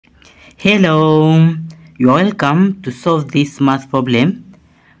Hello, you are welcome to solve this math problem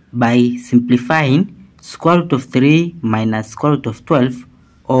by simplifying square root of 3 minus square root of 12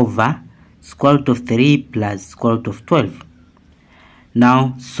 over square root of 3 plus square root of 12.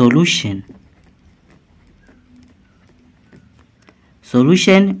 Now, solution.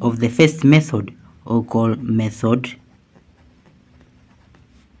 Solution of the first method, or call method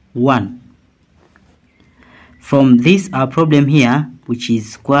 1. From this our problem here, which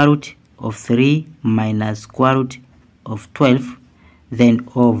is square root of 3 minus square root of 12, then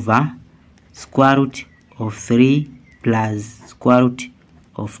over square root of 3 plus square root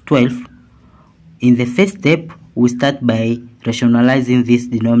of 12. In the first step, we start by rationalizing this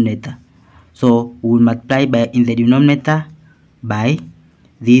denominator. So we will multiply by in the denominator by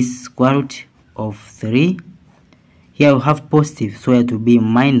this square root of 3. Here we have positive, so it will be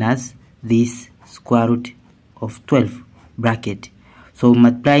minus this square root of 12 bracket. So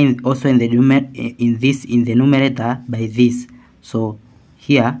multiplying also in the numerator by this. So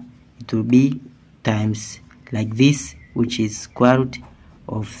here it will be times like this, which is square root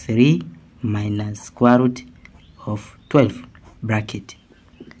of 3 minus square root of 12 bracket.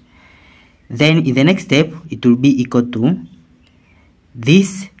 Then in the next step, it will be equal to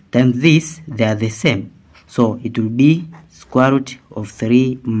this times this, they are the same. So it will be square root of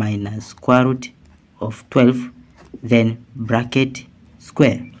 3 minus square root of 12, then bracket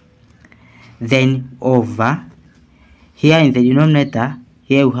square. Then over here in the denominator,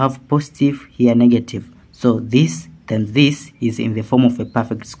 here we have positive, here negative. So this times this is in the form of a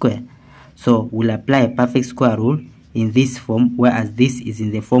perfect square. So we'll apply a perfect square rule in this form, whereas this is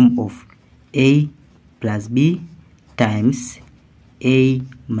in the form of a plus b times a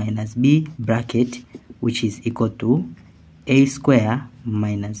minus b bracket, which is equal to a square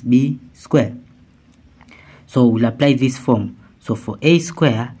minus b square. So we'll apply this form. So for a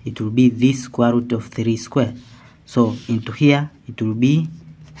square, it will be this square root of 3 square. So into here, it will be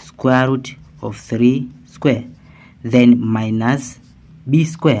square root of 3 square. Then minus b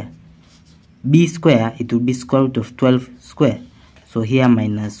square. B square, it will be square root of 12 square. So here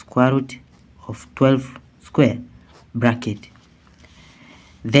minus square root of 12 square bracket.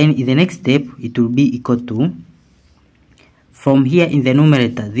 Then in the next step, it will be equal to, from here in the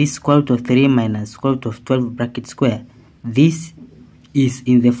numerator, this square root of 3 minus square root of 12 bracket square, this is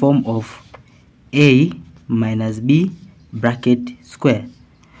in the form of a minus b bracket square.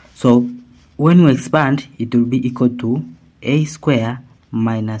 So when we expand, it will be equal to a square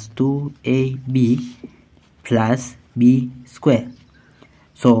minus 2ab plus b square.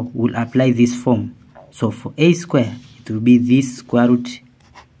 So we'll apply this form. So for a square, it will be this square root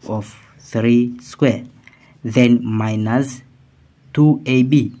of 3 square, then minus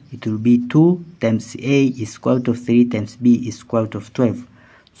 2ab, it will be 2 times a is square root of 3 times b is square root of 12.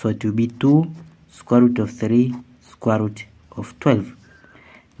 So it will be 2 square root of 3 square root of 12.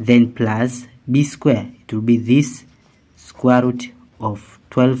 Then plus b square, it will be this square root of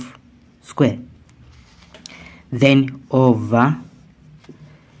 12 square. Then over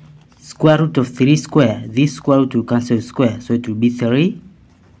square root of 3 square, this square root will cancel square, so it will be 3.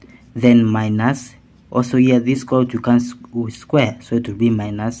 Then minus, also here this square root will cancel with square, so it will be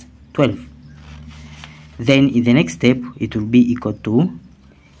minus 12. Then in the next step, it will be equal to,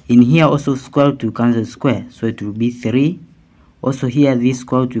 in here also square root will cancel square, so it will be 3. Also here this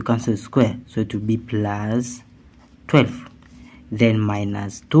square root will cancel square, so it will be plus 12. Then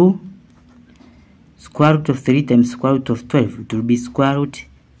minus 2. Square root of 3 times square root of 12, it will be square root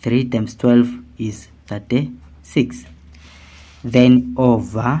 3 times 12 is 36. Then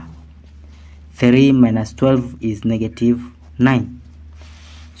over 3 minus 12 is negative 9.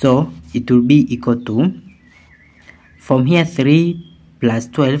 So it will be equal to, from here 3 plus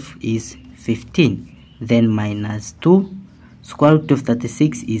 12 is 15. Then minus 2. Square root of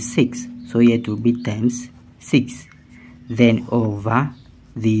 36 is 6. So here it will be times 6. Then over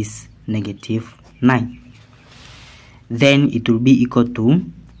this negative 9. Then it will be equal to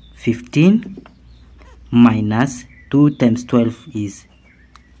 15 minus 2 times 12 is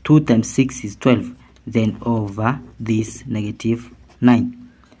 2 times 6 is 12. Then over this negative 9.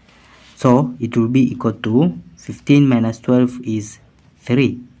 So it will be equal to 15 minus 12 is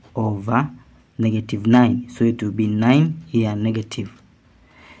 3 over negative 9. So it will be 9 here negative.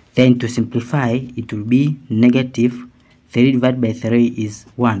 Then to simplify, it will be negative 3 divided by 3 is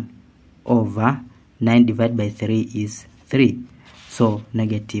 1 over 9 divided by 3 is 3. So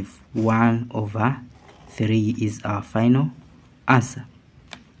negative 1 over 3 is our final answer.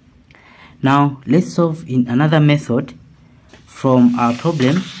 Now let's solve in another method from our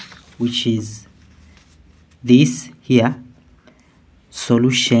problem, which is this here,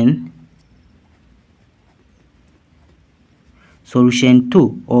 solution solution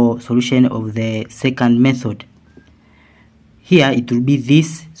 2 or solution of the second method. Here it will be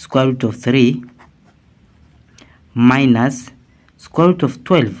this square root of 3 minus square root of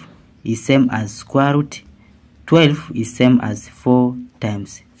 12 is same as square root 12 is same as 4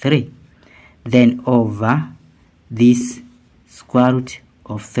 times 3, then over this square root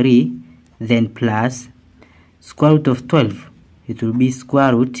of 3, then plus square root of 12. It will be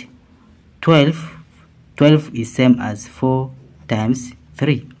square root 12. 12 is same as 4 times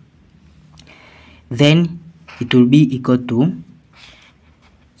 3. Then it will be equal to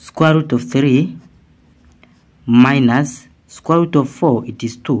square root of 3 minus square root of 4. It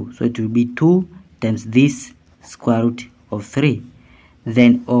is 2, so it will be 2 times this square root of 3,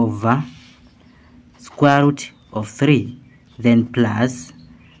 then over square root of 3, then plus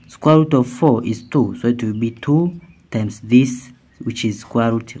square root of 4 is 2, so it will be 2 times this, which is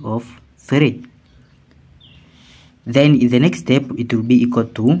square root of 3. Then in the next step it will be equal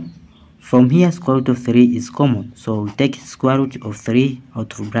to, from here square root of 3 is common, so we take square root of 3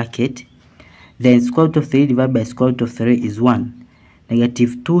 out of bracket, then square root of 3 divided by square root of 3 is 1.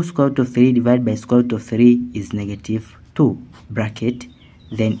 Negative 2 square root of 3 divided by square root of 3 is negative 2, bracket,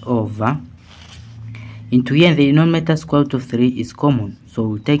 then over into here in the denominator square root of 3 is common, so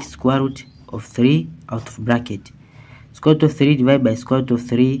we take square root of 3 out of bracket. Square root of 3 divided by square root of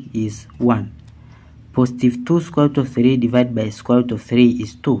 3 is 1. Positive 2 square root of 3 divided by square root of 3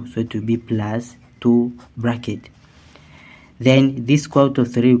 is 2, so it will be plus 2, bracket. Then this square root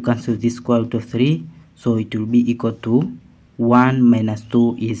of 3 will cancel this square root of 3, so it will be equal to 1 minus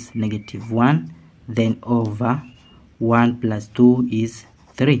 2 is negative 1, then over 1 plus 2 is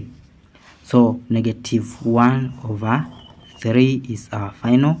 3. So negative 1 over 3 is our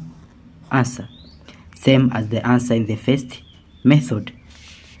final answer, same as the answer in the first method.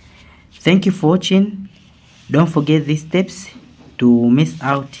 Thank you for watching. Don't forget these steps to miss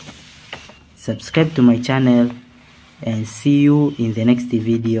out. Subscribe to my channel and see you in the next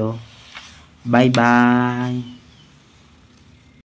video. Bye bye.